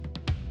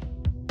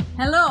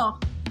Hello,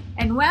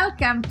 and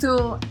welcome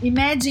to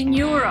Imagine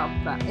Europe,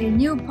 a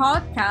new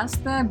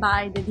podcast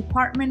by the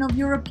Department of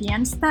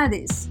European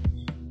Studies.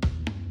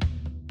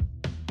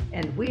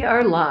 And we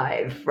are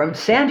live from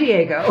San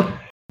Diego.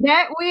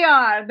 That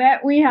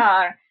we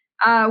are.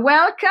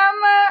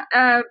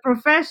 Welcome,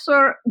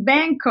 Professor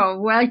Benko.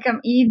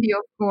 Welcome, Edie,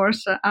 of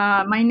course.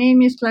 My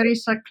name is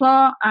Clarissa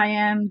Clough. I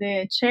am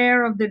the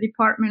chair of the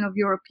Department of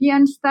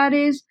European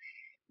Studies.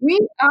 We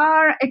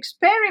are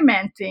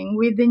experimenting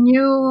with the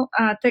new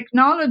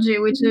technology,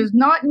 which is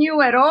not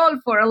new at all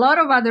for a lot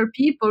of other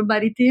people,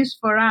 but it is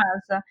for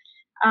us.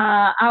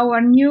 Our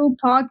new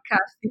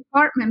podcast,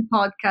 department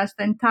podcast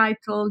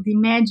entitled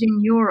Imagine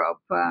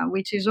Europe,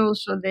 which is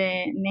also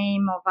the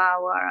name of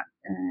our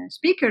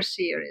speaker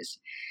series.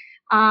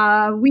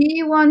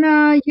 We want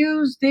to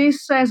use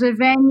this as a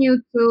venue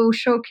to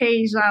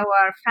showcase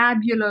our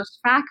fabulous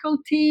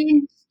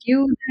faculty,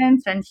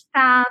 students, and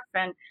staff,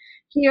 and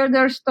hear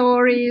their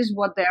stories,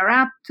 what they're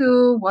up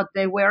to, what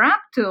they were up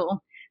to,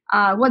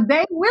 what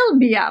they will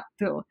be up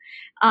to.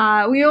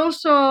 We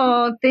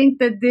also think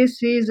that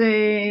this is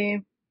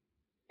a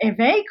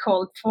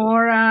vehicle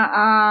for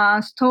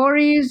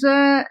stories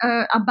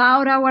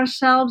about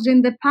ourselves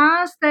in the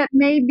past that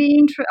may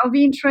be of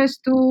interest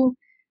to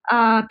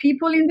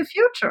people in the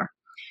future.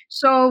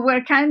 So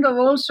we're kind of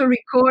also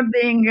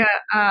recording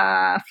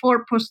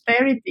for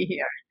posterity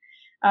here.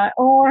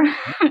 Or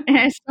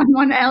as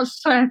someone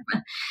else said,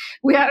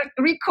 we are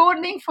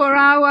recording for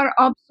our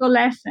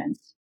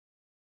obsolescence.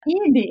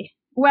 Edie,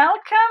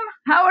 welcome.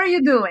 How are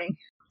you doing?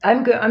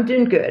 I'm good. I'm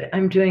doing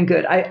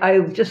good. I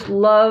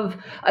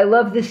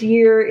love this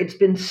year. It's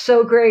been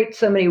so great.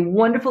 So many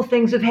wonderful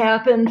things have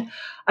happened.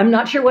 I'm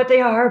not sure what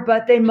they are,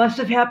 but they must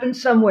have happened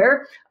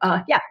somewhere.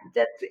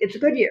 It's a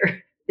good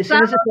year as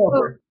soon as it's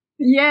over.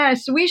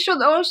 Yes, we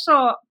should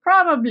also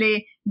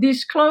probably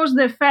disclose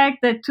the fact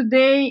that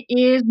today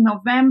is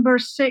November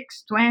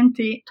 6,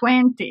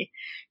 2020.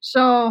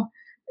 So,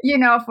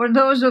 for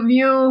those of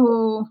you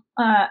who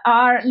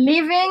are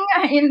living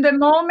in the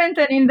moment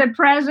and in the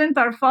present,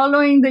 are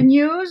following the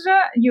news,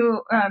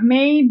 you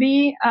may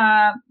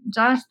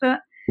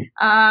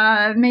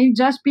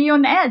just be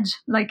on edge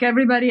like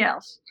everybody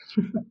else.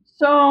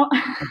 So,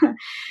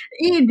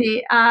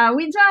 Edie,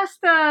 we just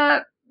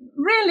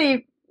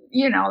really,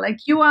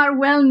 you are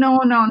well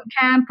known on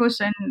campus,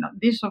 and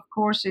this, of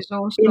course, is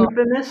also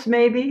infamous,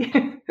 maybe.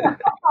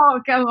 Oh,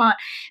 come on!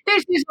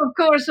 This is, of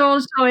course,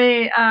 also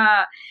a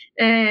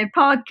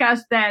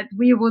podcast that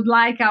we would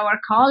like our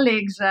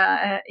colleagues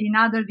in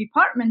other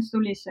departments to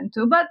listen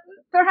to. But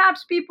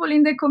perhaps people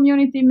in the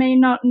community may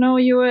not know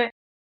you,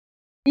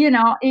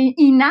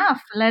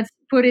 enough. Let's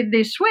put it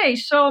this way.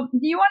 So,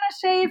 do you want to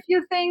say a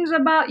few things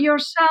about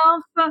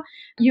yourself?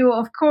 You,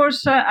 of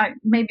course,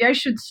 maybe I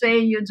should say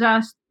you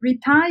just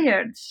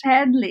retired,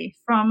 sadly,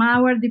 from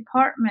our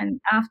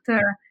department after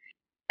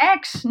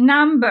X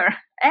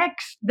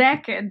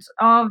decades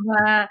of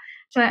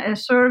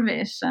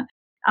service.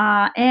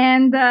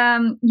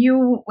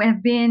 You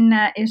have been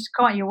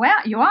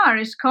you are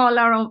a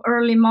scholar of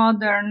early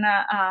modern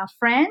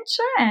French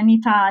and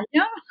Italian.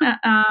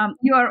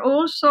 You are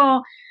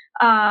also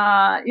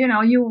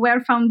you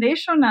were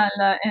foundational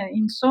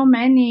in so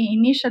many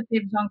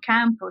initiatives on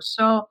campus.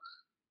 So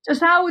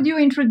just how would you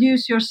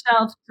introduce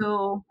yourself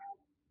to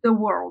the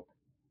world?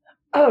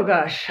 Oh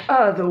gosh,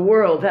 the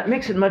world. That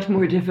makes it much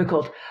more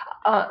difficult.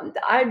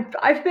 I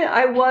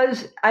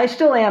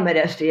still am at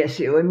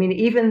SDSU. I mean,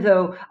 even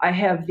though I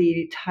have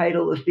the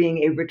title of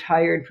being a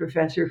retired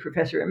professor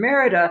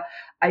emerita,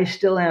 I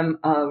still am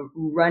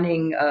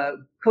running,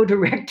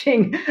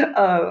 co-directing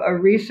a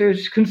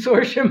research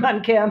consortium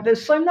on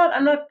campus. So I'm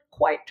not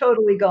quite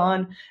totally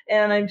gone,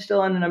 and I'm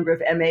still on a number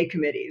of MA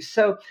committees.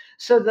 So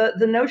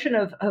the notion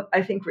of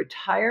I think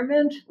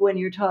retirement, when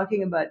you're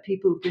talking about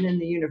people who've been in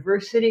the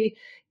university,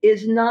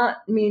 is not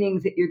meaning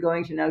that you're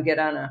going to now get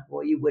on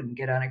you wouldn't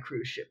get on a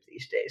cruise ship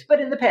these days.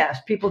 But in the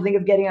past, people think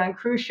of getting on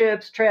cruise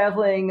ships,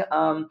 traveling,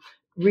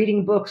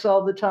 reading books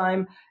all the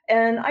time.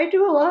 And I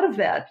do a lot of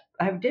that.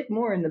 I did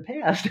more in the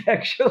past,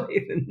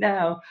 actually, than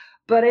now.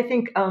 But I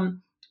think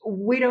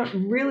we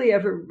don't really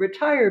ever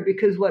retire,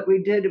 because what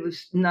we did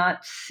was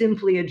not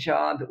simply a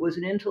job. It was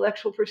an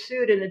intellectual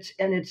pursuit, and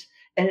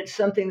it's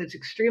something that's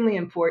extremely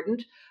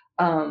important.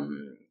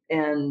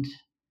 And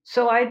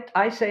so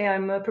I say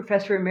I'm a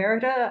professor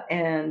emerita,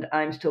 and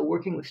I'm still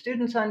working with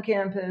students on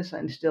campus.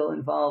 I'm still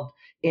involved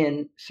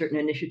in certain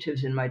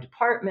initiatives in my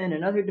department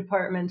and other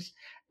departments.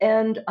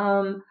 And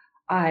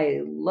I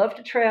love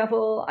to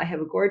travel. I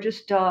have a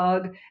gorgeous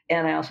dog,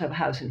 and I also have a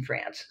house in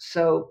France.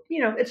 So,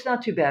 it's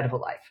not too bad of a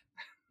life.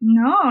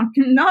 No,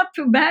 not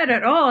too bad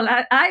at all.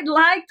 I'd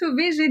like to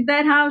visit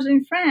that house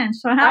in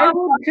France. So I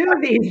would too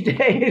these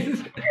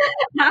days.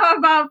 How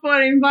about for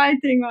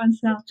inviting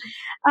oneself?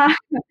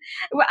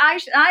 Well, I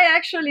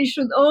actually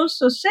should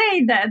also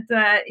say that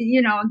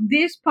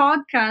this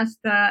podcast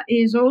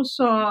is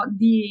also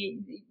the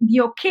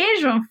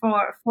occasion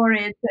for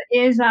it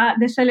is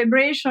the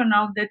celebration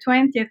of the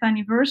 20th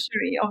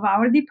anniversary of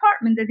our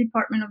department, the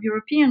Department of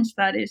European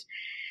Studies.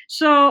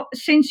 So,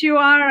 since you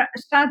are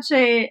such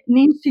an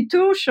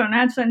institution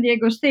at San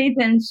Diego State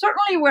and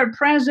certainly were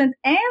present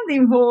and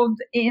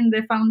involved in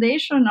the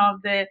foundation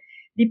of the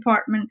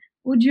department,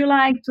 would you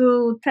like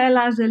to tell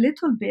us a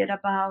little bit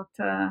about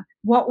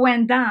what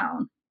went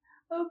down?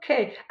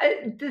 Okay,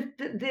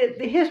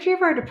 the history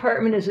of our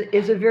department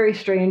is a very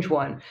strange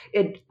one.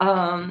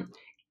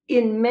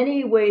 In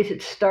many ways,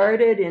 it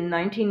started in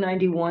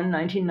 1991,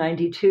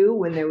 1992,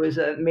 when there was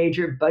a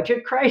major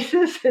budget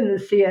crisis in the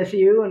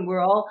CSU, and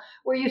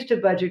we're used to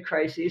budget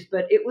crises,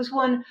 but it was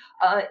one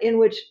in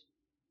which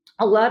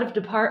a lot of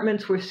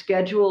departments were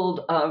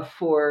scheduled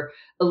for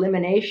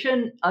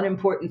elimination,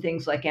 unimportant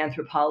things like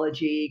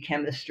anthropology,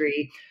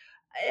 chemistry,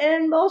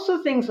 and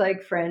also things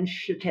like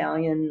French,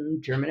 Italian,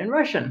 German, and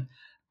Russian.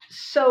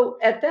 So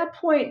at that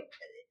point,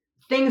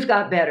 things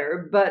got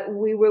better, but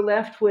we were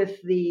left with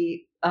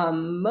the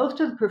most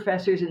of the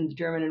professors in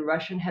German and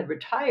Russian had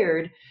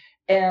retired,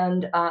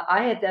 and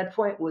I at that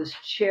point was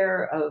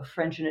chair of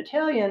French and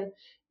Italian,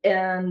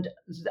 and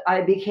I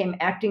became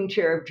acting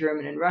chair of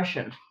German and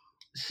Russian.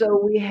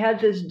 So we had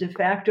this de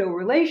facto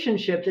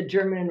relationship that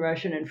German and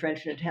Russian and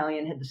French and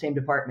Italian had the same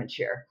department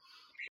chair.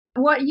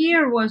 What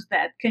year was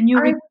that? Can you?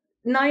 I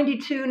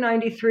 92,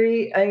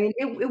 93. I mean,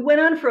 it went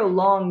on for a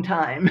long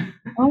time.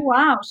 Oh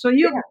wow! So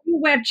you Yeah. you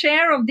were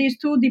chair of these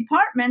two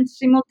departments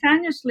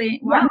simultaneously.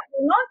 Wow, Yeah. for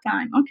a long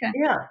time. Okay.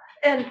 Yeah,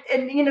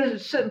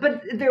 and so,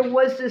 but there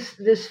was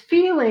this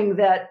feeling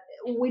that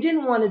we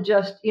didn't want to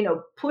just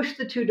push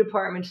the two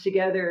departments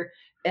together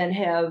and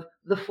have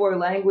the four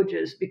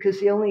languages, because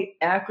the only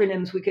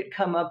acronyms we could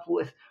come up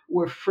with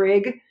were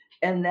FRIG,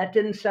 and that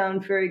didn't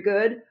sound very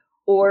good,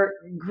 or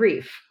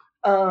grief.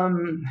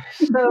 So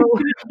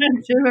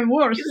That's even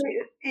worse.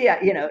 yeah,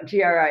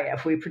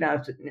 GRIF, we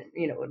pronounced it,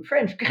 in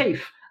French,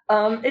 grief.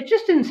 It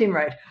just didn't seem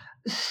right.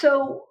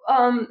 So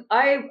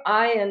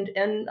I and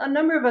a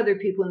number of other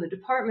people in the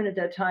department at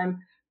that time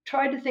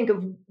tried to think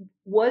of,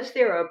 was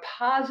there a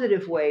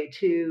positive way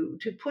to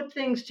put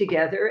things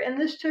together, and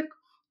this took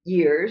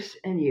years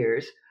and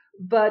years.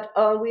 But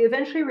we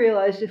eventually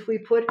realized if we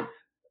put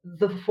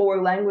the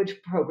four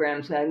language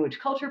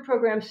culture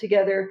programs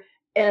together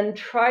and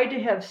tried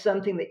to have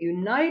something that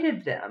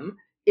united them,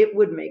 it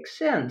would make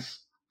sense.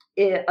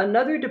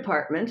 Another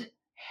department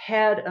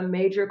had a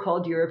major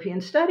called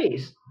European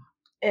Studies.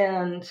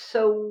 And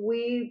so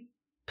we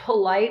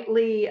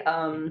politely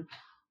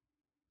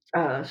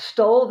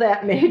stole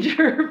that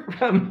major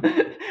from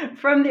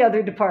the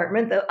other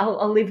department.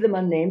 I'll leave them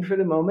unnamed for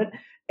the moment.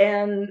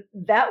 And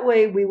that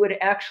way we would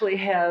actually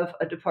have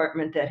a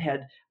department that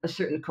had a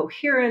certain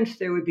coherence.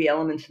 There would be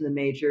elements in the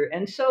major.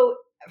 And so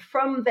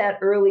from that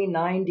early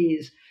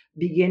 90s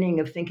beginning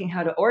of thinking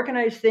how to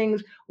organize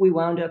things, we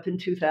wound up in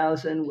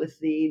 2000 with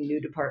the new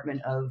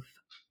Department of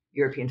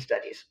European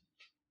Studies.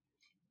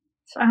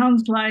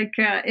 Sounds like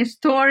a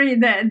story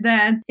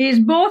that is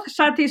both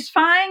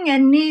satisfying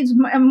and needs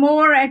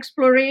more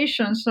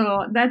exploration.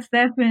 So that's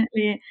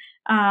definitely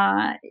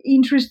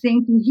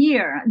interesting to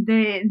hear.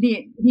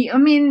 I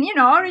mean,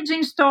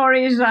 origin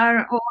stories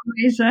are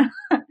always,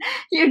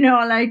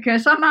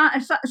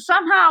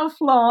 somehow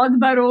flawed,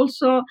 but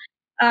also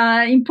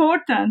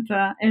important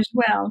as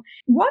well.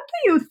 What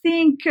do you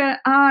think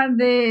are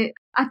the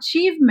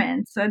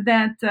achievements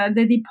that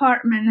the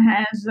department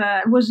has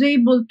was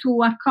able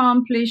to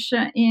accomplish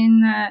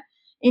in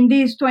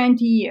these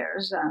 20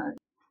 years?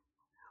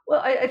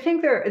 Well, I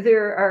think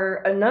there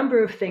are a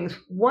number of things.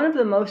 One of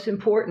the most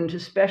important,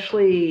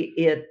 especially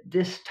at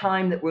this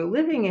time that we're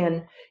living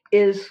in,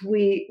 is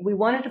we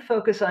wanted to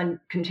focus on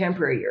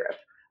contemporary Europe.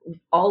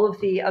 All of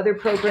the other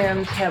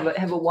programs have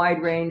a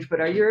wide range, but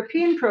our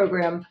European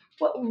program,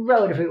 well,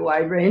 relatively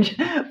wide range,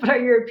 but our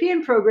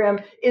European program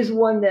is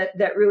one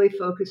that really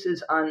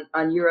focuses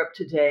on Europe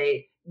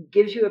today,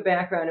 gives you a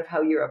background of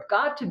how Europe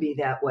got to be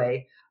that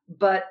way,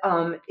 but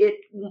it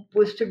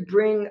was to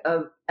bring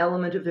an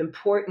element of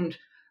important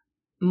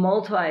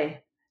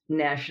multinational,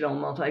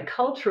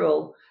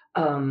 multicultural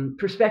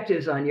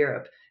perspectives on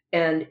Europe.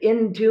 And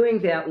in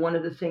doing that, one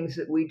of the things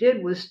that we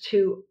did was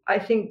to, I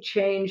think,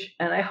 change,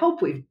 and I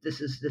hope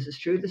this is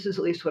true, this is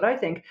at least what I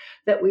think,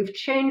 that we've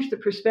changed the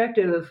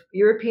perspective of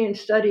European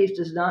studies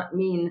does not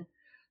mean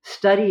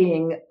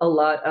studying a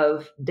lot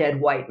of dead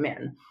white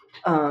men.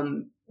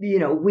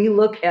 We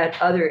look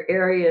at other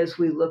areas,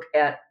 we look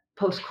at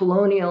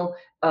post-colonial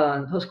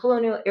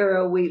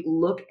era, we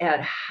look at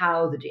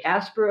how the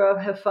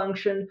diaspora have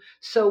functioned.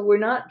 So we're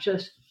not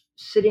just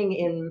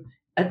sitting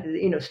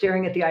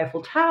staring at the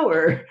Eiffel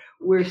Tower.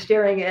 We're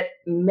staring at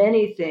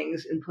many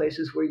things in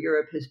places where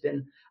Europe has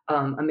been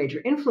a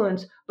major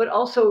influence, but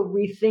also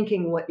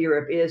rethinking what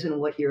Europe is and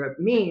what Europe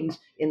means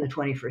in the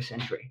 21st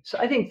century. So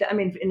I think that,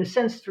 in a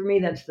sense, for me,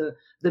 that's the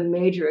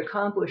major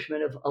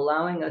accomplishment of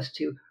allowing us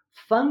to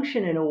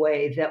function in a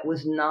way that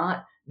was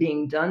not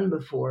being done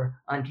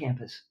before on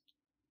campus.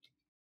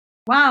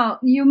 Wow,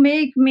 you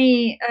make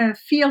me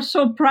feel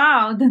so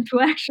proud to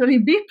actually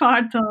be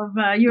part of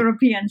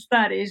European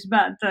studies.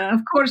 But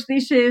of course,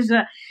 this is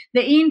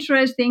the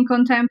interest in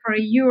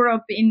contemporary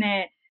Europe in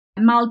a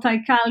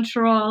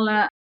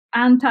multicultural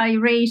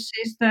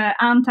anti-racist,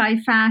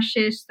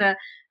 anti-fascist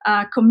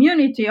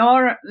community,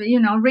 or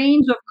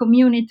range of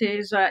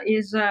communities,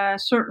 is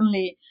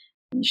certainly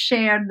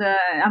shared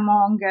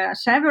among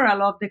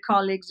several of the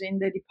colleagues in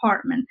the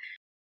department.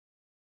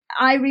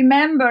 I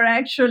remember,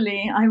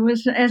 actually, I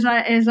was as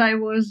I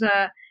was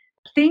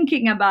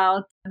thinking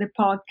about the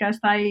podcast,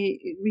 I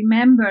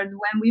remembered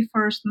when we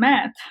first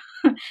met,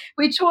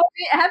 which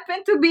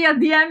happened to be at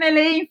the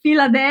MLA in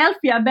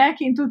Philadelphia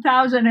back in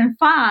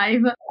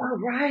 2005. Oh,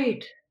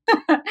 right.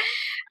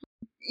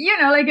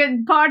 Like a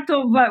part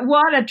of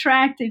what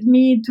attracted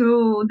me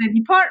to the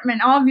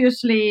department,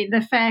 obviously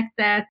the fact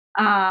that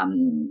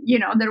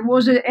there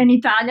was an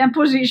Italian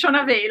position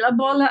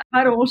available,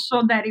 but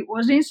also that it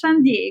was in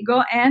San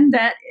Diego and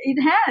that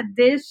it had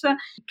this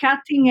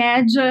cutting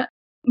edge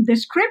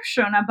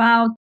description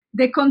about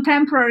the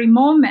contemporary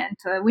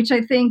moment, which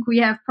I think we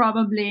have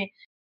probably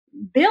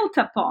built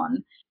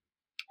upon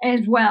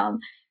as well.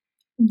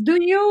 Do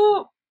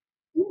you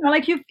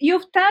like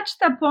you've touched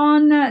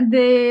upon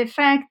the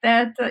fact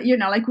that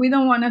like we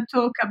don't want to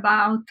talk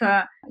about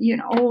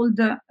old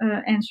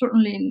and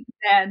certainly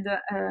dead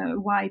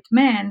white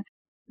men.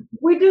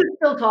 We do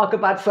still talk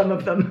about some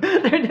of them.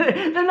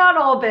 They're not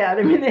all bad.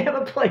 I mean, they have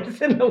a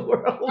place in the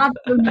world.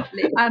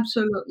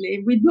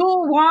 Absolutely. We do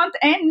want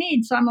and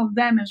need some of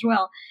them as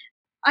well.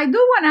 I do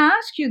want to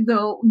ask you,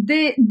 though,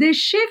 the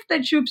shift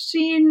that you've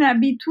seen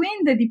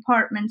between the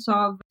departments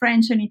of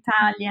French and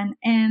Italian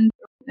and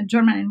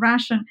German and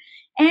Russian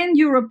and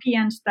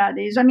European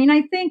studies. I mean,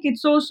 I think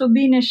it's also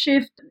been a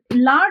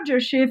larger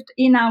shift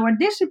in our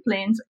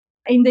disciplines.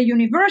 In the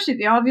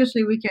university,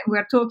 obviously,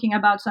 we're talking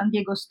about San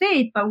Diego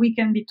State, but we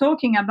can be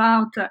talking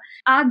about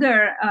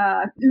other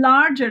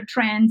larger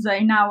trends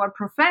in our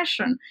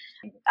profession.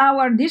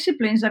 Our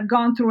disciplines have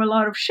gone through a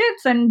lot of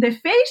shifts, and the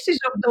faces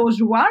of those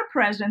who are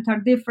present are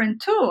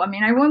different too. I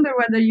mean, I wonder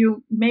whether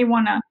you may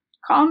want to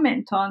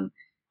comment on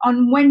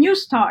when you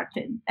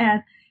started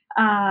at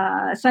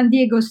San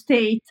Diego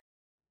State.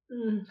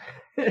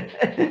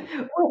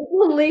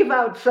 We'll leave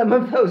out some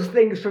of those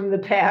things from the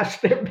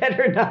past. They're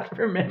better not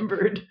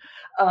remembered.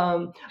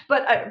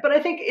 But I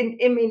think,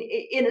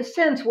 in a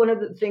sense, one of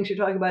the things you're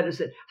talking about is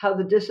that how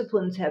the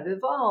disciplines have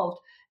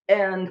evolved,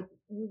 and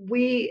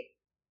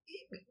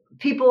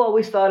people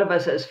always thought of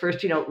us as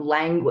first,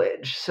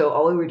 language. So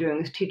all we were doing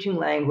was teaching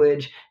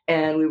language,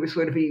 and we were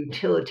sort of a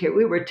utilitarian.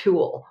 We were a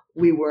tool.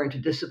 We weren't a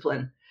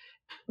discipline.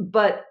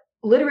 But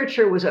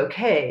literature was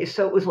okay,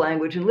 so it was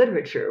language and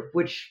literature,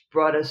 which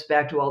brought us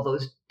back to all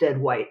those dead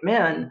white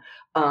men.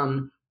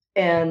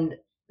 And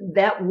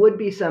that would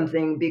be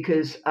something,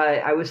 because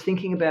I was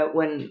thinking about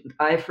when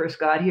I first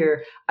got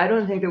here, I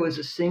don't think there was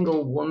a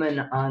single woman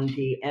on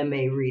the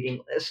MA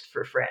reading list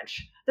for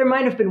French. There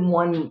might have been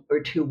one or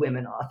two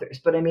women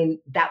authors, but I mean,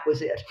 that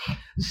was it.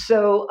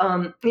 So,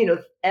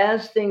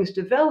 as things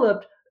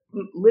developed,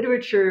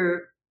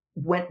 literature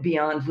went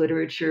beyond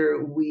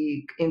literature.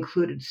 We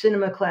included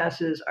cinema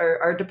classes.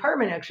 Our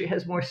department actually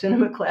has more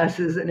cinema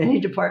classes than any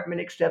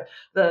department except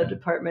the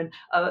department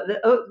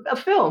of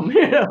film.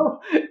 So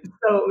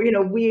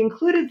we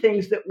included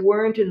things that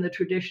weren't in the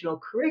traditional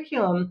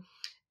curriculum,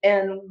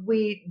 and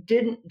we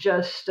didn't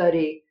just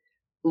study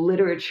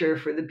literature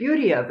for the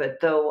beauty of it,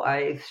 though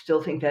I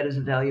still think that is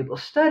a valuable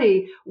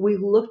study. We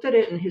looked at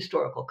it in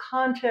historical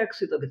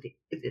context. We looked at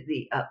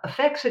the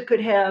effects it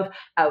could have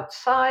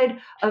outside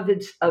of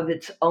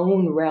its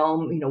own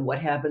realm. What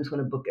happens when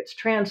a book gets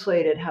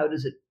translated? How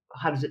does it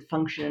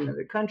function in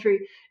another country?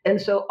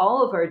 And so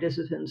all of our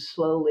disciplines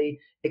slowly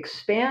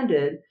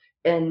expanded,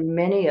 and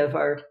many of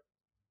our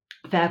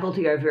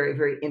faculty are very,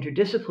 very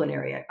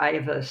interdisciplinary. I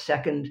have a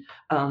second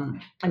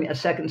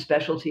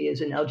specialty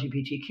is in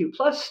LGBTQ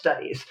plus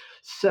studies.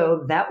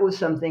 So that was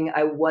something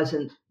I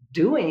wasn't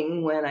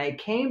doing when I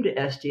came to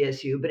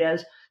SDSU, but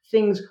as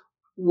things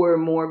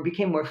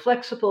became more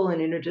flexible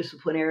and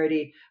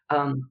interdisciplinarity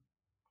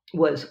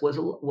was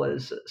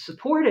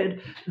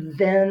supported,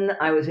 then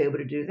I was able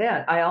to do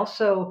that.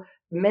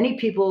 Many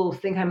people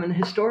think I'm a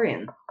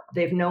historian.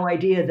 They have no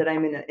idea that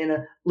I'm in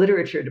a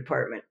literature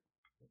department,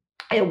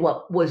 and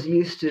what was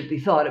used to be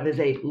thought of as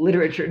a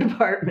literature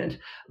department.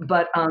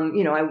 But,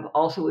 I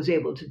also was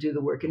able to do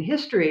the work in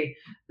history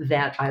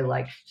that I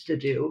liked to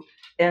do.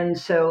 And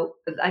so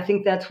I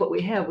think that's what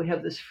we have. We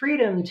have this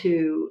freedom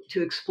to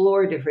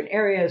explore different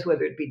areas,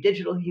 whether it be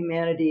digital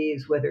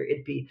humanities, whether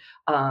it be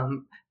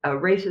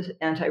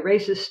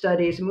anti-racist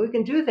studies. And we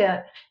can do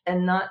that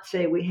and not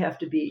say we have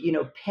to be,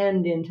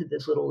 penned into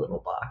this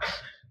little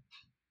box.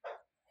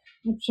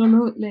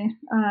 Absolutely.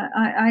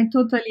 I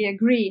totally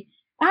agree.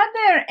 Are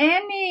there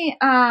any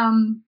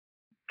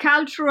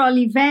cultural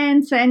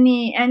events,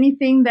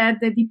 anything that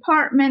the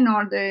department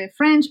or the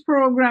French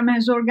program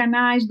has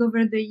organized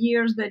over the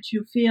years that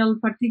you feel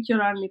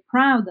particularly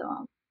proud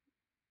of?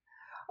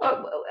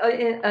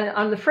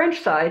 On the French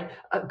side,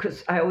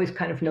 because I always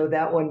kind of know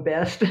that one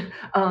best,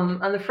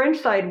 on the French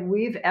side,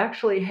 we've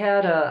actually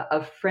had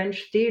a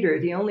French theater,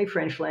 the only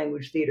French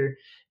language theater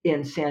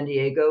in San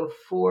Diego,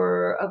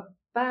 for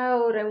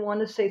about, I want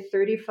to say,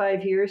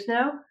 35 years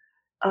now.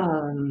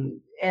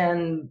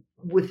 And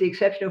with the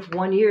exception of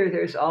 1 year,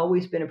 there's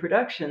always been a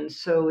production.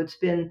 So it's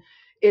been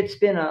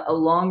a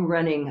long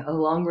running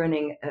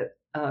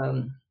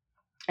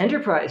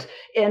enterprise,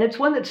 and it's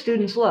one that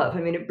students love.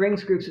 I mean, it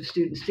brings groups of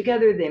students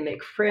together, they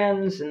make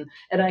friends, and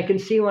I can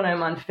see when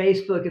I'm on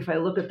Facebook, if I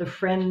look at the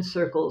friend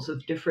circles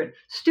of different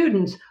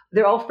students,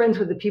 they're all friends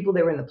with the people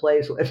they were in the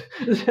plays with.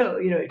 So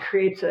it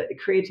creates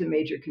a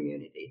major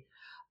community.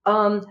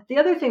 The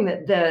other thing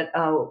that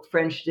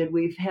French did,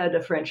 we've had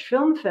a French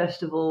film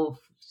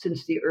festival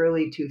since the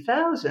early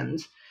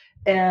 2000s.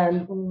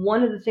 And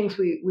one of the things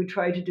we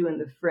tried to do in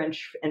the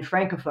French and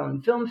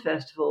Francophone Film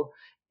Festival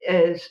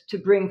is to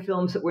bring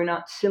films that were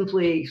not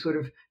simply sort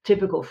of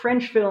typical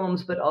French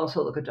films, but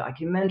also look at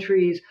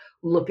documentaries,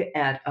 look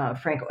at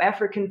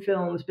Franco-African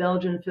films,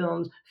 Belgian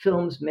films,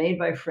 films made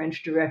by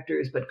French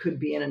directors, but could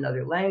be in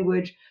another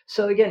language.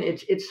 So again,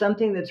 it's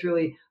something that's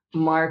really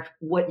marked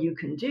what you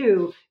can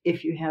do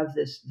if you have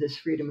this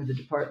freedom of the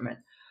department.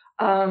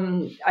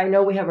 I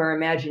know we have our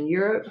Imagine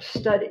Europe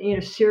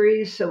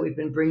series, so we've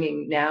been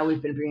bringing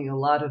a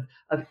lot of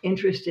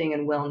interesting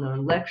and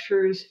well-known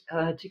lectures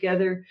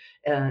together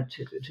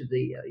to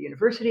the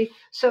university.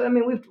 So I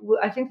mean,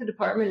 I think the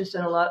department has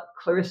done a lot.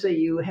 Clarissa,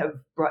 you have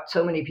brought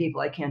so many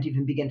people, I can't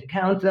even begin to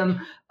count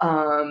them.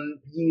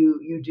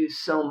 You do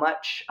so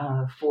much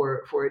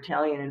for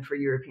Italian and for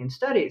European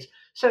studies.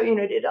 So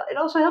it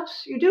also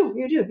helps. You do.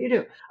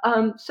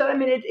 So I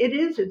mean,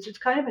 it's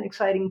kind of an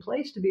exciting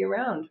place to be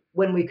around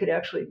when we could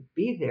actually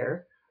be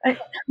there.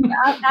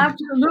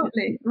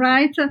 Absolutely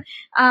right.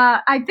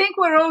 I think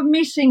we're all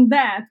missing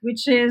that,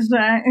 which is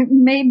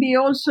maybe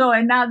also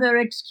another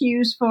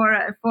excuse for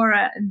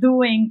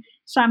doing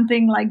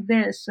something like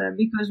this,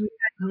 because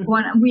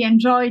we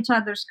enjoy each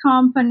other's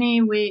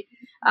company, we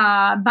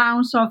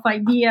bounce off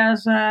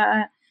ideas.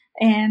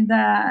 And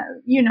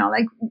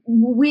like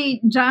we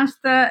just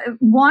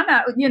want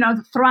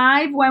to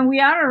thrive when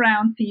we are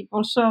around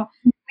people. So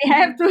we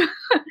have to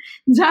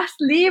just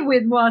live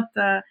with what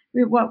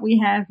we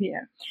have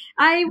here.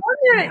 I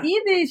wonder,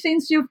 Edie,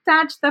 since you've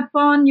touched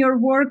upon your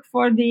work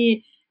for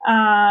the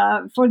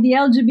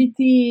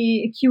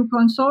LGBTQ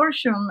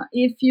consortium,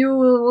 if you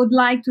would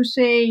like to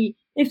say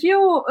a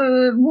few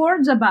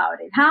words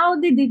about it. How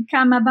did it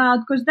come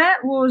about? Because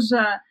that was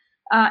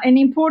an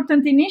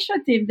important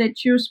initiative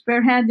that you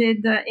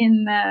spearheaded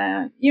in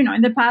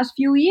the past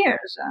few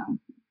years.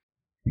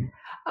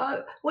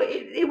 Well,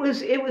 it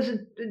was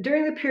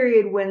during the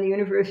period when the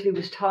university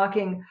was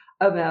talking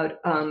about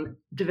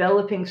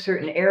developing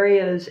certain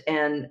areas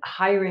and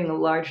hiring a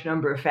large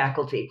number of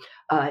faculty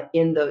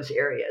in those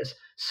areas.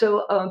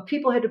 So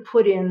people had to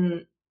put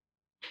in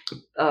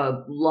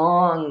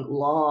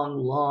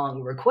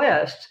long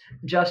requests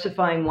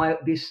justifying why it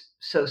would be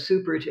so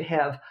super to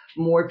have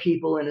more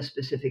people in a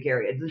specific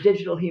area. The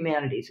digital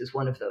humanities is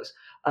one of those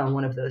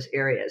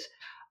areas.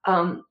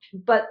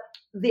 But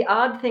the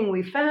odd thing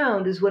we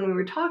found is when we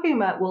were talking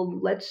about, well,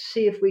 let's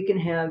see if we can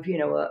have,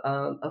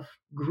 a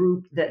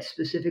group that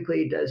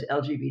specifically does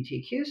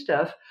LGBTQ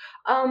stuff.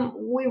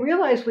 We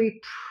realized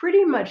we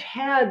pretty much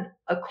had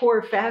a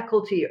core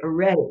faculty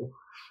already.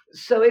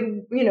 So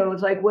it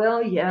was like,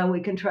 well, yeah, we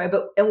can try,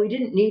 and we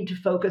didn't need to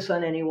focus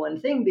on any one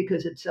thing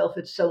because it's so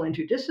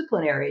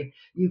interdisciplinary.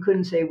 You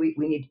couldn't say we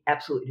need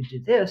absolutely to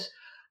do this.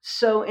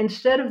 So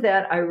instead of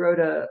that, I wrote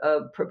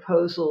a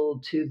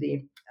proposal to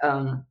the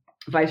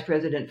vice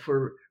president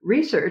for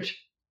research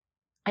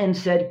and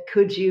said,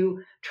 could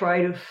you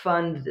try to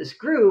fund this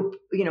group?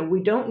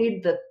 We don't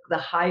need the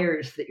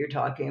hires that you're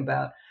talking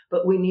about,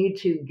 but we need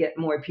to get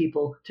more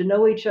people to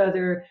know each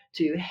other,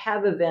 to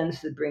have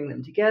events that bring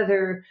them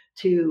together,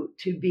 to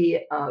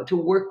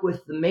work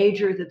with the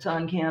major that's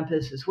on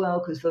campus as well,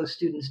 because those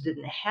students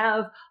didn't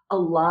have a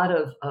lot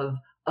of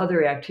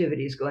other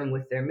activities going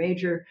with their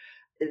major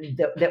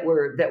that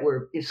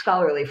were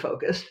scholarly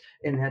focused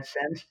in that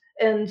sense.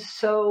 And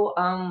so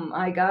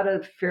I got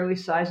a fairly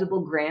sizable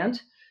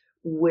grant,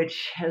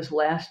 which has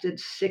lasted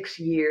 6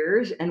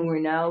 years, and we're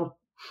now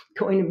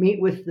going to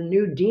meet with the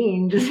new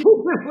dean to see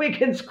if we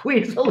can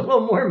squeeze a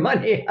little more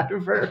money out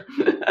of her.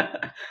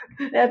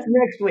 That's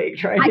next week,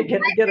 trying to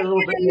get a little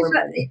bit more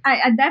money.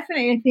 I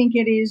definitely think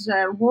it is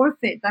worth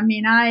it. I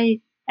mean,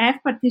 I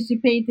have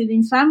participated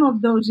in some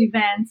of those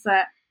events.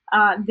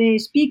 The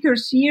speaker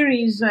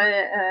series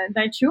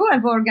that you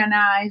have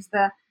organized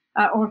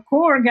or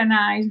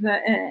co-organized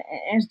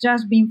has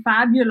just been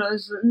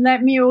fabulous.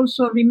 Let me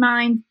also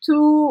remind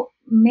 2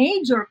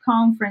 major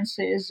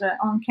conferences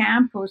on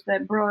campus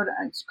that brought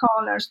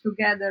scholars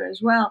together as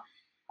well.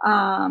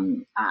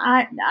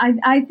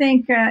 I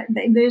think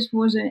this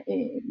was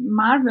a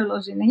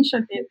marvelous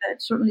initiative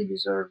that certainly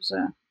deserves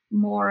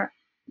more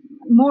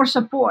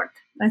support.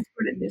 Let's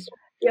put it this way.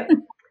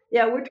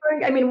 Yeah, we're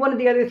trying. I mean, one of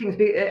the other things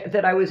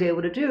that I was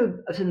able to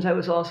do, since I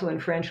was also in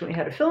French when we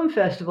had a film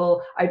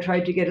festival, I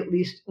tried to get at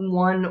least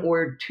 1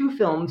 or 2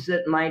 films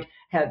that might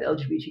have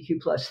LGBTQ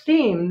plus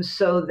themes.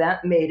 So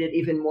that made it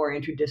even more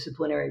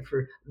interdisciplinary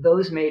for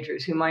those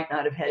majors who might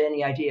not have had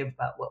any idea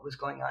about what was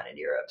going on in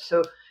Europe.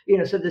 So,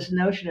 so this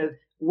notion of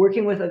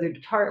working with other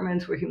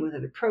departments, working with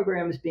other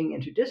programs, being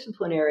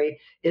interdisciplinary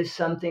is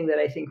something that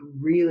I think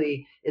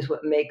really is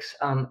what makes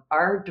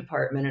our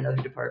department and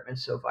other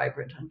departments so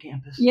vibrant on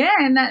campus. Yeah,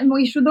 and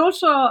we should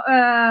also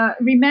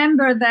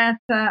remember that,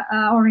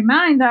 or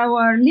remind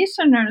our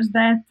listeners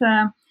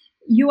that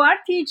you are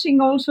teaching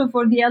also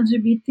for the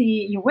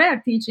LGBT, you were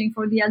teaching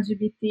for the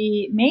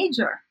LGBT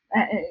major.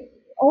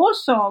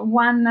 Also,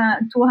 one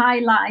to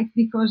highlight,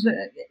 because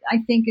I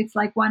think it's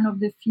like one of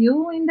the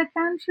few in the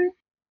country.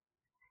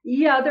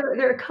 Yeah,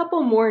 there are a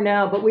couple more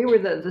now, but we were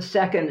the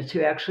second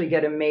to actually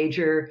get a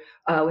major.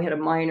 We had a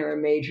minor, a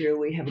major.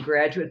 We have a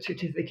graduate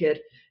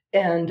certificate,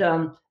 and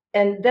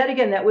and that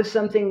again, that was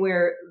something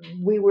where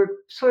we were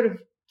sort of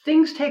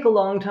things take a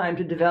long time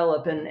to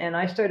develop, and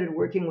I started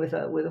working with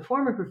a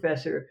former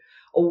professor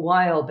a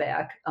while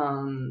back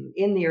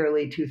in the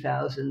early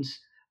 2000s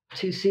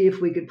to see if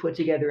we could put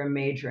together a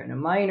major and a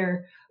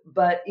minor,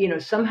 but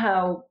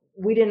somehow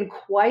we didn't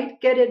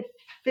quite get it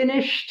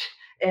finished,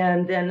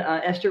 and then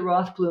Esther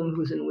Rothblum,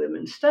 who's in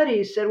women's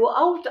studies, said,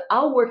 "Well,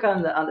 I'll work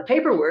on the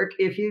paperwork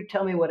if you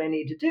tell me what I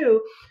need to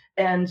do."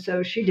 And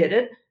so she did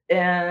it,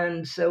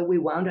 and so we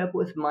wound up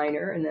with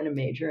minor and then a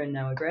major and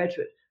now a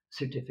graduate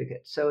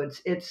certificate. So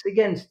it's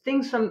again,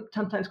 things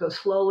sometimes go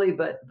slowly,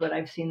 but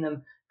I've seen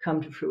them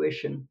come to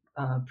fruition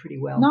pretty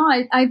well. No,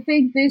 I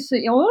think this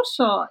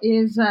also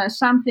is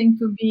something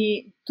to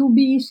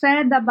be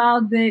said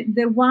about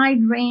the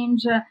wide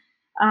range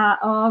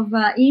of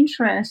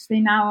interest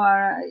in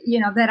our,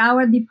 that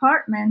our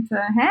department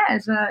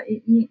has.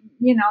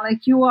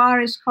 Like you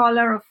are a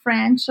scholar of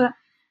French,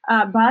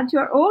 but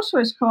you're also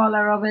a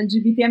scholar of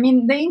LGBT. I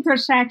mean, the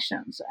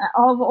intersections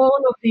of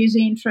all of these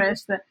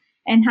interests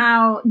and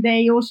how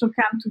they also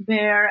come to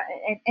bear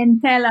and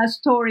tell us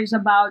stories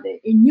about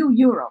a new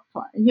Europe.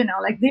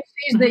 Like this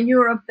is the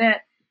Europe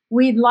that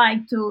we'd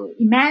like to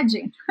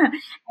imagine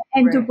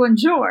and to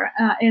conjure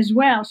as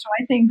well. So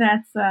I think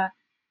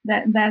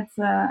that's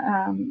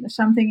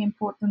something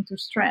important to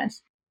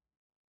stress.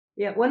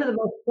 Yeah, one of the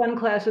most fun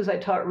classes I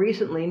taught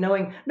recently,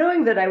 knowing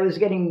that I was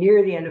getting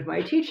near the end of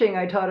my teaching,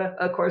 I taught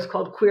a course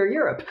called Queer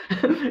Europe.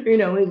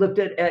 We looked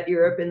at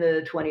Europe in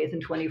the 20th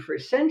and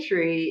 21st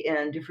century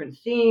and different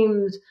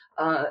themes,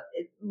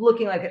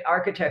 looking like at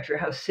architecture,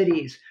 how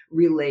cities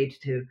relate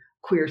to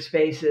queer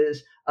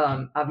spaces,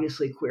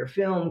 obviously queer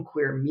film,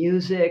 queer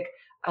music.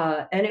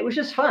 And it was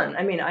just fun.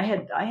 I mean, I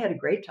had a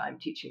great time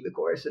teaching the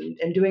course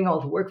and doing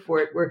all the work for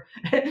it.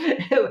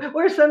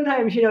 Where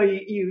sometimes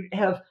you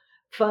have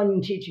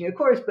fun teaching a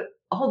course, but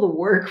all the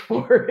work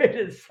for it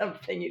is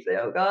something you say,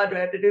 "Oh God, do I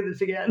have to do this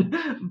again?"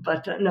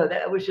 But no,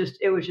 it was just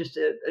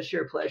a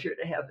sheer pleasure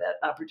to have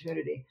that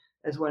opportunity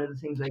as one of the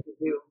things I could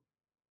do.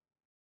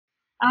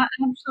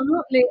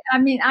 Absolutely. I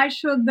mean, I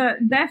should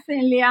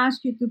definitely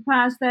ask you to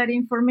pass that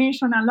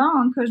information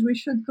along, because we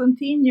should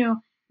continue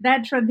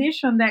that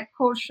tradition. That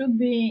course should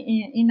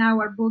be in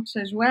our books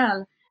as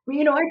well. Well,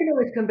 I can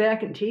always come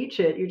back and teach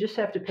it. You just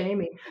have to pay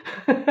me.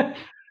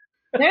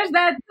 There's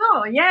that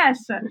too.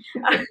 Yes.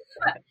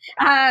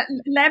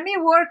 Let me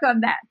work on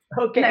that.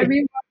 Okay. Let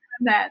me work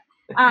on that.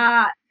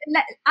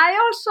 I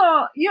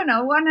also,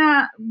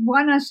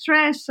 wanna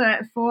stress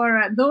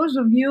for those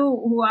of you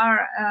who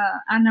are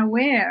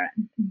unaware,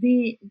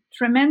 the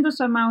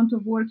tremendous amount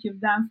of work you've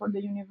done for the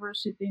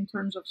university in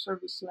terms of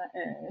service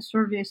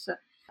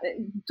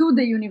to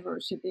the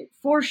university.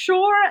 For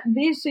sure,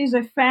 this is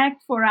a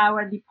fact for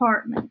our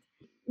department.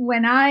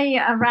 When I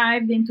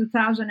arrived in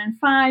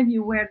 2005,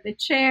 you were the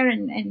chair,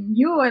 and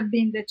you have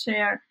been the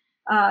chair.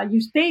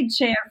 You stayed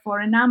chair for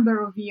a number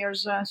of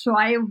years. So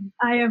I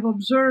have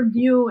observed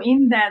you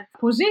in that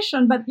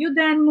position, but you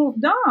then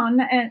moved on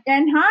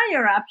and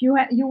higher up. You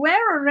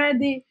were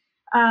already,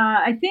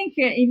 I think,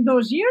 in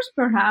those years,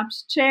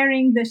 perhaps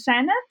chairing the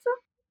Senate.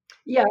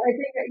 Yeah, I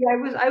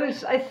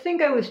think I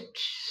think I was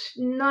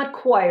not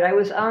quite. I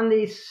was on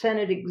the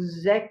Senate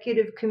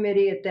Executive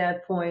Committee at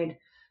that point.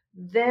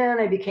 Then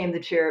I became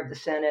the chair of the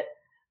Senate.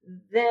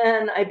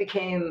 Then I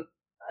became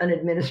an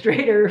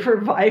administrator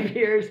for 5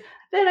 years.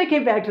 Then I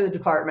came back to the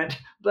department,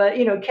 but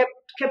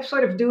kept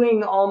sort of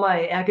doing all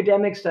my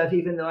academic stuff,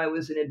 even though I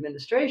was in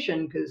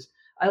administration, because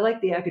I like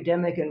the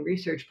academic and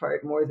research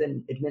part more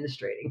than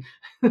administrating.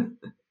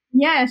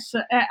 Yes,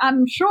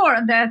 I'm sure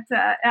that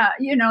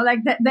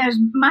like that. There's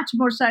much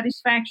more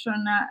satisfaction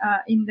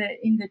in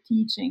the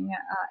teaching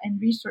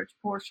and research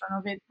portion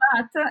of it.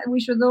 But we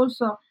should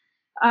also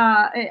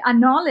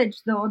acknowledge,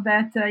 though,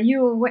 that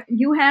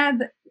you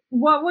had,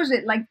 what was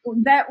it like?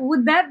 That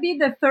would that be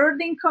the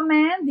third in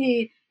command,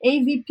 the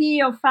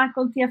AVP of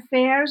Faculty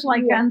Affairs,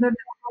 like under the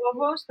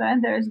provost?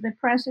 And there's the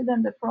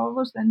president, the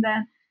provost, and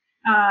then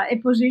a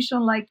position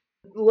like.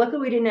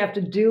 Luckily, we didn't have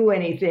to do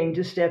anything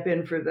to step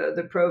in for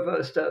the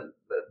provost.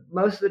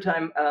 Most of the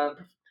time,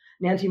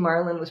 Nancy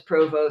Marlin was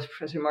provost,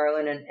 Professor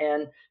Marlin,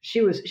 and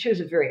she was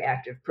a very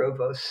active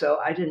provost. So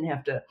I didn't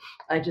have to.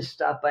 I just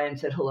stopped by and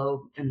said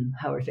hello and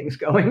how are things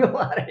going a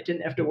lot. I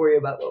didn't have to worry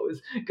about what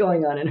was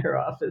going on in her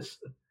office.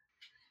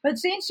 But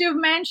since you've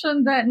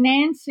mentioned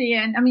Nancy,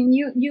 and I mean,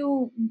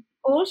 you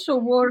also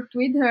worked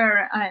with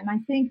her, and I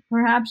think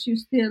perhaps you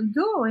still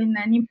do, in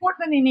an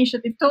important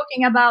initiative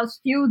talking about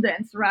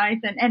students, right?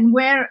 And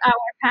where our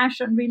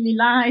passion really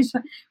lies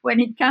when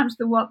it comes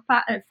to what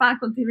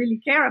faculty really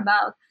care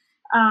about.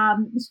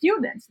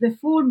 Students, the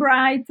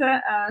Fulbright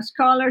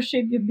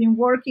scholarship, you've been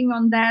working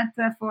on that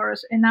for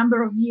a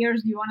number of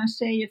years. Do you want to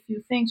say a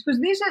few things?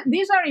 Because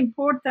these are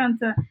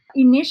important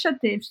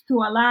initiatives to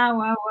allow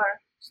our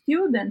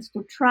students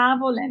to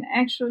travel and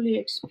actually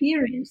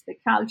experience the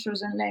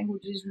cultures and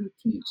languages we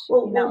teach.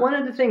 Well, one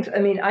of the things, I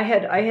mean, I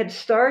had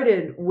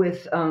started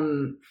with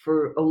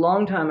for a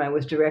long time. I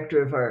was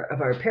director of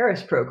our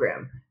Paris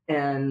program,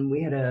 and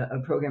we had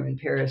a program in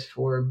Paris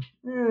for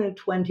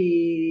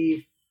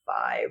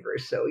 25 or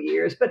so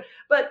years. But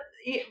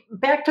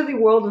back to the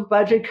world of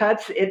budget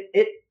cuts,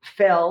 it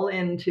fell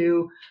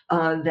into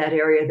that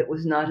area that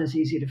was not as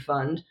easy to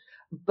fund.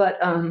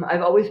 But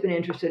I've always been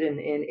interested in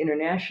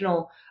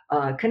international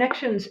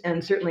connections,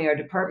 and certainly our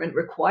department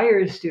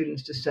requires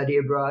students to study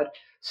abroad.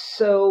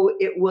 So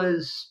it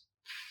was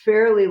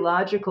fairly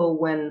logical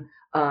when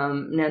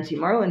Nancy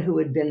Marlin, who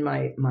had been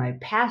my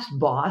past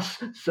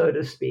boss, so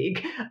to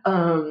speak,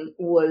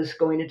 was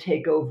going to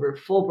take over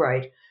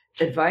Fulbright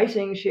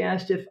advising. She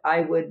asked if I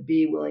would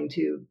be willing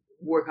to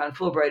work on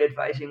Fulbright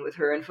advising with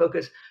her and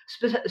focus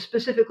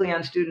specifically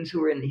on students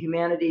who were in the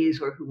humanities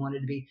or who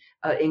wanted to be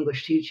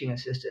English teaching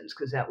assistants,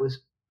 because that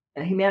was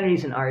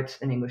humanities and arts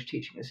and English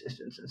teaching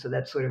assistants. And so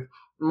that's sort of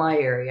my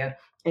area.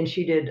 And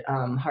she did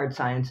hard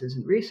sciences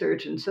and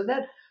research. And so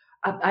that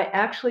I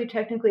actually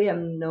technically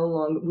am no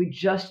longer, we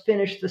just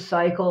finished the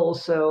cycle.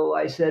 So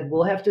I said,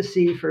 we'll have to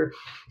see for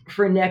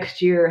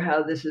next year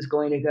how this is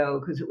going to go,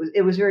 because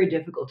it was very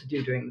difficult to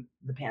do during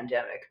the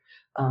pandemic.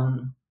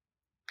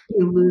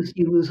 You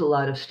lose a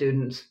lot of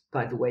students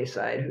by the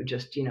wayside who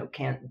just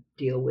can't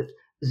deal with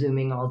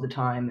zooming all the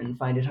time and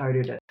find it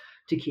harder to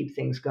keep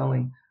things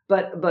going.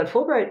 But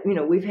Fulbright,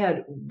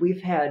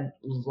 we've had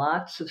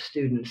lots of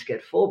students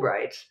get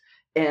Fulbrights,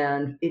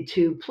 and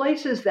to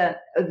places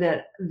that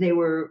they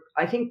were,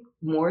 I think,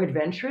 more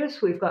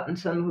adventurous. We've gotten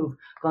some who've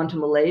gone to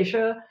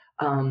Malaysia.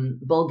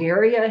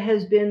 Bulgaria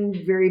has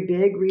been very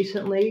big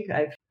recently.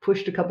 I've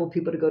pushed a couple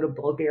people to go to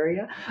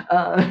Bulgaria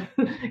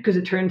because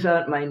it turns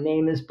out my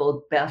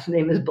last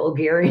name is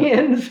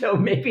Bulgarian, so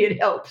maybe it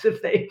helps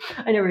if they.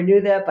 I never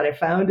knew that, but I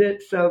found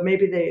it, so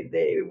maybe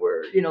they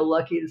were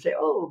lucky to say,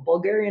 oh,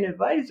 Bulgarian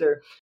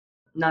advisor.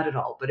 Not at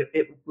all, but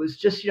it was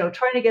just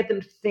trying to get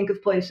them to think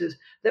of places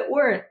that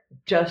weren't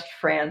just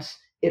France,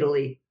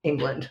 Italy,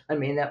 England. I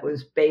mean, that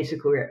was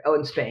basically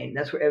and Spain.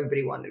 That's where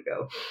everybody wanted to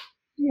go.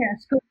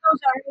 Yes, because those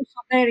are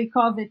also very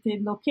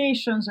coveted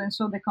locations, and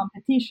so the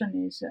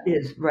competition is.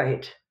 Is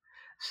right.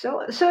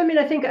 So I mean,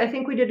 I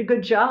think we did a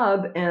good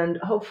job, and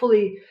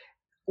hopefully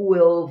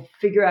we'll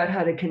figure out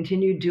how to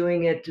continue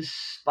doing it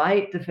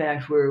despite the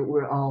fact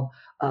we're all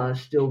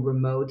still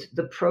remote.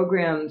 The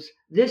programs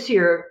this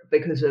year,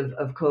 because of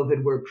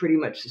COVID, were pretty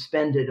much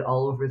suspended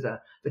all over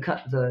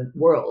the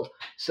world.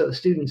 So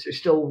students are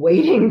still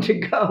waiting to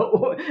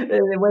go.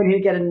 They're waiting to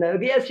get a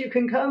note. Yes, you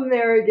can come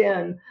there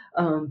again.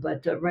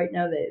 But right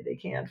now they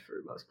can't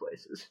for most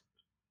places.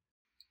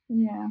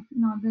 Yeah,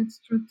 no, that's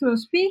true too.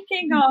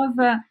 Speaking of,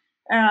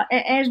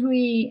 as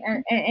we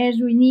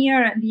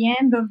near the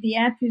end of the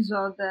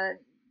episode,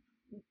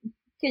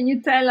 can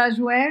you tell us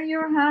where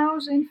your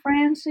house in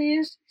France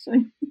is? So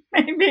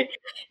maybe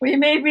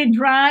we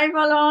drive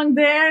along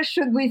there.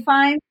 Should we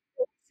find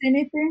the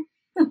vicinity?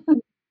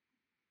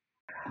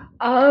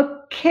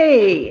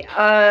 Okay.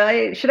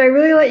 Should I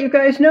really let you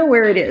guys know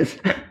where it is?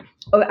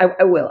 Oh,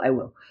 I will. I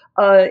will.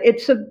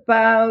 It's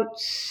about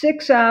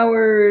 6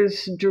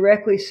 hours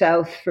directly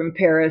south from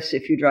Paris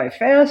if you drive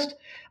fast.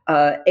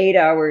 8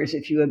 hours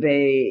if you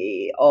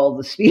obey all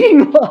the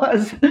speeding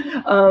laws.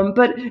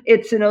 But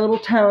it's in a little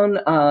town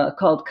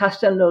called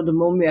Castelnau de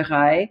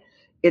Montmirail.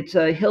 It's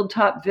a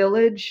hilltop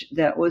village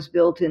that was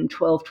built in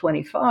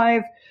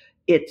 1225.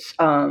 It's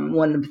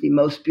one of the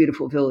most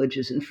beautiful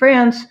villages in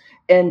France,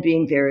 and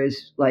being there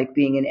is like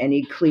being in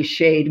any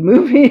cliched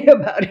movie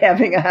about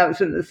having a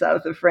house in the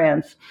south of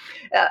France.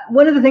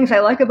 One of the things I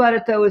like about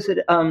it, though, is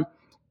that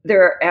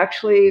there are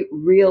actually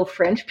real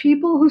French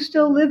people who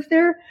still live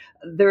there.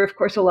 There are, of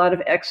course, a lot of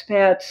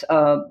expats,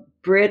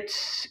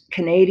 Brits,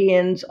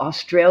 Canadians,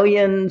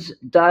 Australians,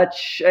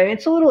 Dutch. I mean,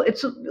 it's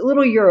a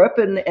little Europe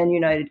and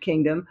United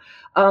Kingdom,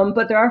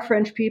 but there are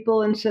French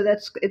people, and so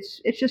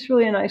it's just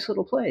really a nice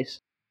little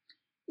place.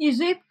 Is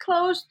it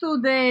close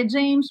to the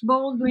James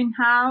Baldwin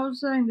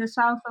House in the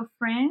south of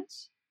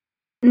France?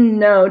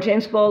 No,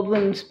 James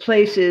Baldwin's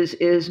place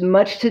is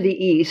much to the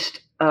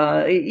east.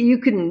 You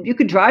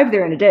could drive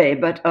there in a day,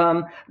 but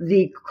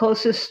the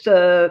closest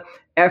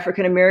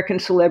African American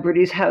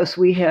celebrity's house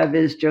we have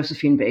is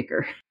Josephine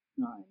Baker.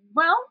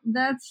 Well,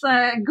 that's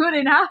good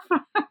enough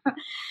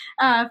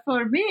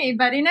for me.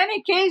 But in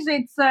any case,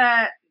 it's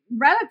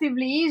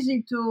relatively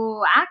easy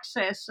to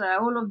access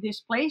all of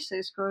these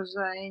places because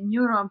in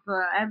Europe,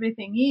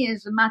 everything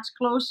is much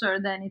closer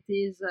than it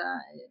is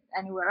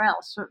anywhere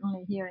else,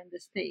 certainly here in the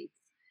States.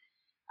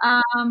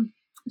 Um,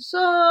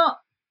 so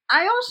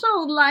I also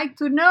would like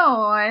to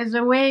know, as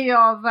a way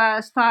of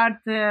start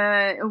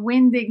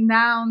winding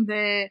down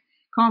the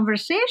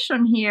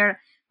conversation here,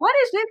 what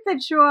is it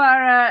that you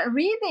are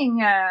reading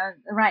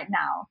right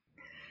now?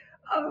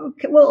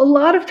 Okay, well, a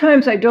lot of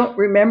times I don't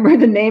remember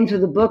the names of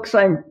the books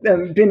I've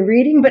been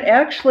reading, but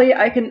actually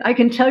I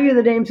can tell you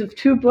the names of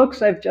two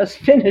books I've just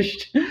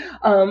finished.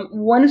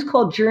 One is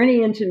called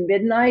Journey into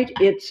Midnight.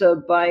 It's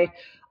by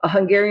a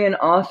Hungarian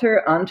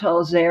author,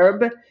 Antal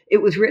Zerb.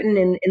 It was written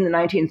in the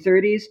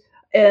 1930s,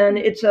 and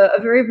it's a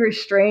very, very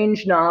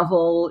strange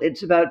novel.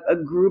 It's about a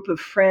group of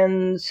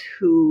friends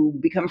who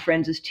become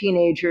friends as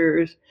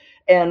teenagers,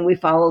 and we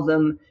follow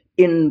them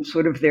in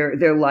sort of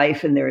their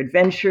life and their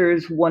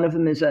adventures. One of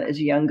them is a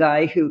young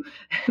guy who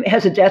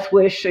has a death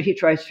wish, so he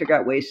tries to figure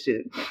out ways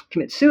to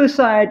commit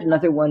suicide.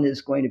 Another one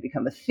is going to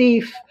become a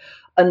thief.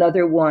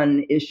 Another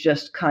one is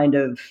just kind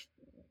of,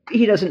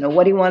 he doesn't know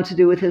what he wants to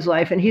do with his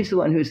life, and he's the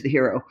one who's the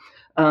hero.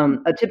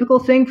 A typical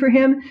thing for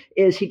him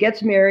is he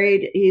gets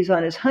married, he's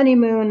on his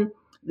honeymoon,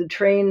 the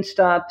train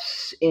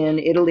stops in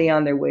Italy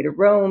on their way to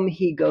Rome.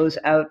 He goes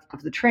out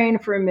of the train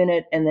for a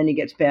minute, and then he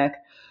gets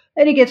back.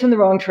 And he gets on the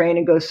wrong train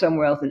and goes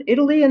somewhere else in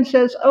Italy and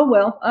says, "Oh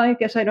well, I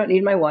guess I don't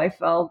need my wife.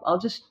 I'll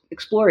just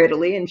explore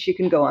Italy, and she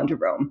can go on to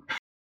Rome."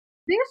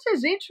 This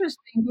is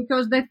interesting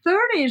because the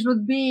 30s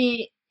would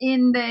be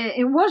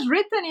it was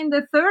written in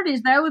the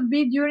 30s. That would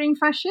be during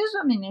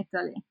fascism in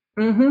Italy.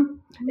 Mm-hmm.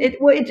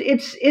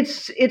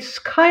 It's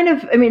kind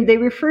of, I mean, they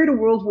refer to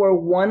World War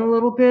I a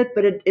little bit,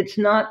 but it's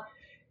not.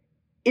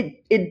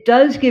 It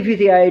does give you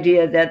the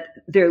idea that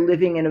they're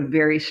living in a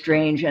very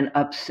strange and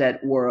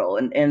upset world,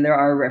 and there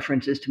are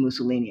references to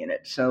Mussolini in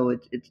it. So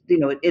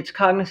it's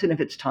cognizant of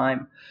its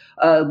time.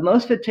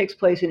 Most of it takes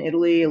place in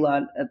Italy.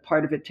 A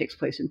part of it takes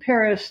place in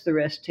Paris. The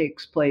rest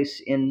takes place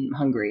in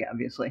Hungary,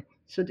 obviously.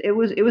 So it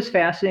was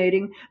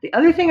fascinating. The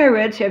other thing I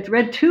read, see, I've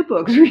read two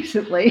books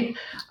recently.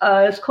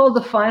 It's called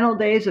The Final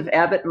Days of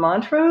Abbot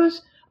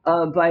Montrose.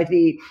 By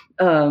the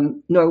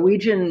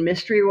Norwegian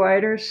mystery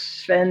writer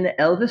Sven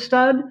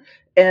Elvestad.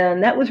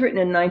 And that was written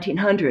in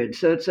 1900.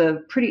 So it's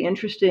a pretty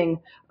interesting,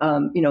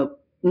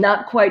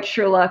 not quite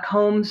Sherlock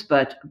Holmes,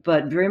 but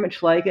very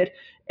much like it.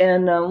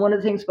 And one of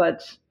the things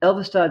about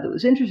Elvestad that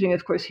was interesting,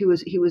 of course, he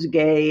was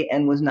gay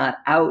and was not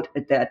out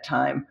at that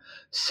time.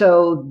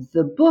 So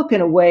the book,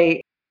 in a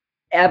way,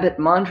 Abbot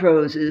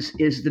Montrose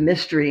is the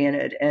mystery in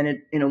it, and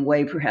it, in a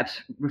way,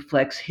 perhaps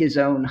reflects his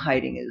own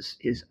hiding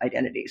his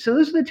identity. So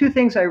those are the two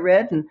things I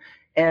read,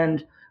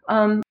 and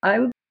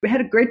I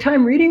had a great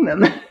time reading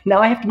them. Now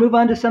I have to move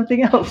on to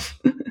something else.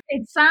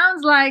 It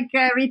sounds like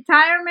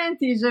retirement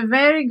is a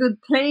very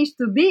good place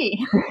to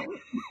be.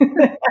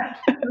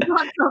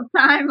 Lots of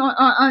time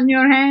on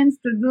your hands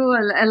to do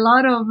a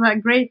lot of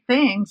great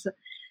things.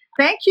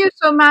 Thank you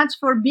so much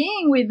for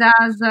being with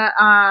us.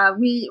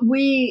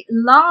 We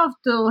love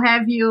to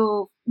have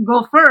you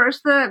go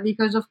first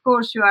because, of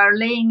course, you are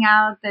laying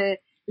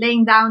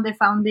down the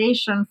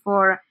foundation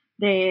for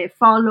the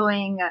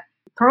following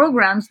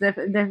programs,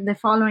 the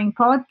following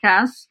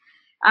podcasts.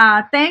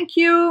 Thank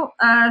you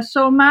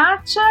so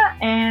much,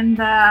 and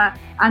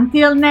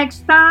until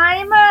next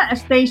time,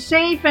 stay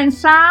safe and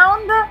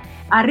sound.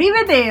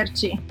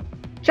 Arrivederci.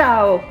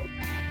 Ciao.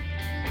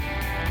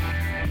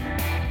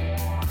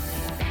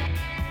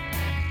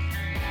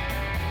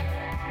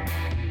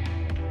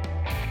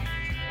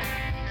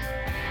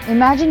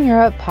 Imagine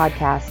Europe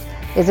podcast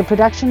is a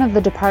production of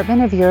the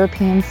Department of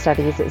European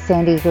Studies at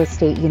San Diego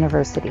State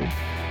University.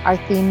 Our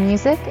theme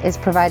music is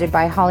provided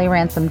by Holly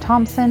Ransom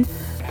Thompson,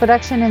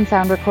 production and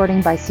sound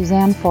recording by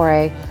Suzanne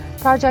Foray,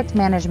 project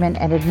management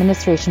and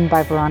administration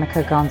by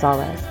Veronica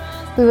Gonzalez.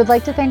 We would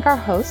like to thank our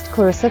host,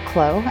 Clarissa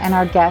Clow, and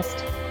our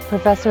guest,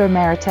 Professor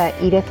Emerita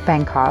Edith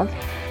Bankov,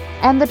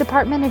 and the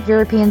Department of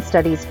European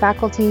Studies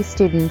faculty,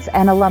 students,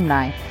 and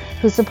alumni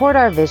who support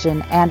our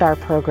vision and our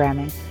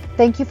programming.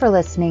 Thank you for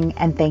listening,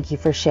 and thank you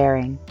for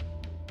sharing.